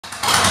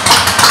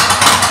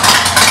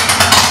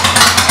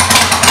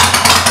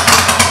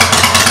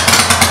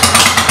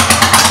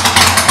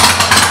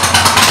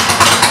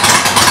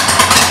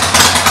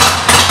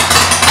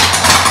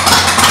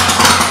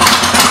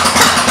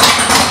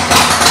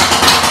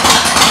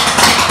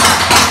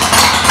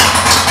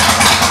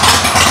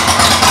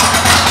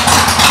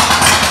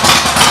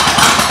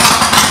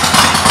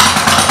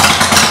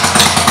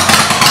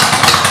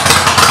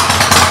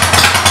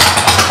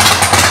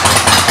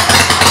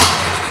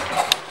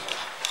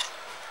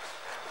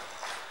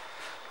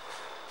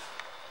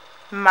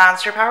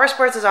Monster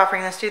Powersports is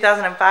offering this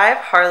 2005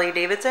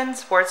 Harley-Davidson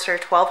Sportster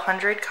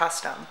 1200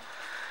 Custom.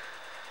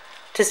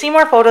 To see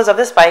more photos of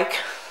this bike,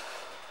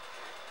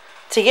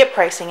 to get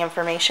pricing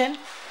information,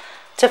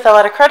 to fill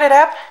out a credit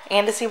app,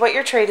 and to see what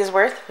your trade is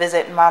worth,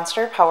 visit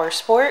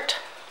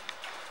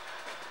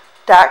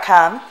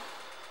monsterpowersport.com.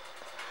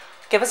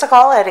 Give us a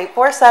call at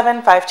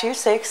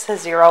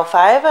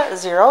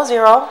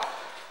 847-526-0500,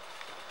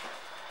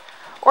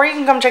 or you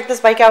can come check this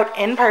bike out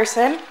in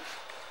person.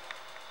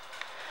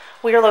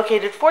 We are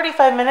located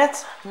 45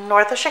 minutes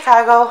north of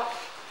Chicago,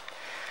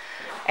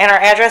 and our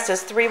address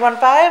is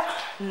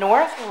 315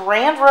 North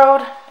Rand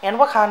Road in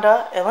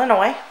Wauconda,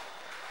 Illinois.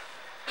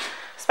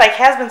 This bike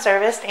has been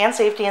serviced and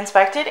safety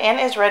inspected and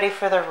is ready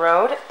for the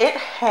road. It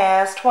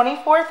has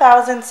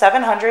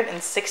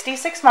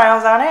 24,766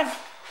 miles on it.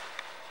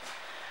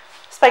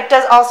 This bike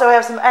does also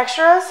have some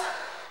extras. It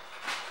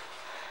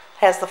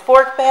has the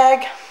fork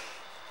bag,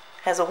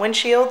 has a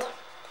windshield,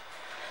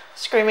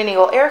 Screaming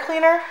Eagle air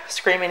cleaner,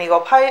 Screaming Eagle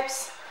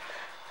pipes,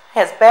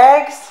 has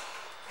bags,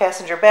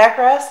 passenger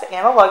backrest,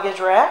 and a luggage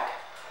rack,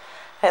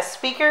 has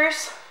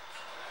speakers,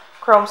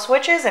 chrome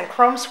switches, and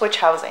chrome switch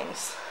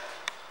housings.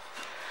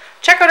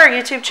 Check out our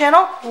YouTube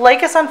channel,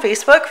 like us on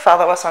Facebook,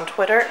 follow us on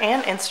Twitter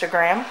and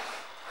Instagram.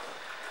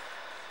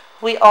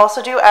 We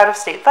also do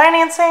out-of-state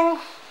financing,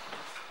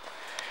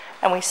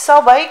 and we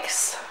sell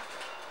bikes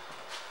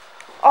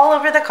all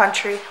over the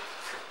country.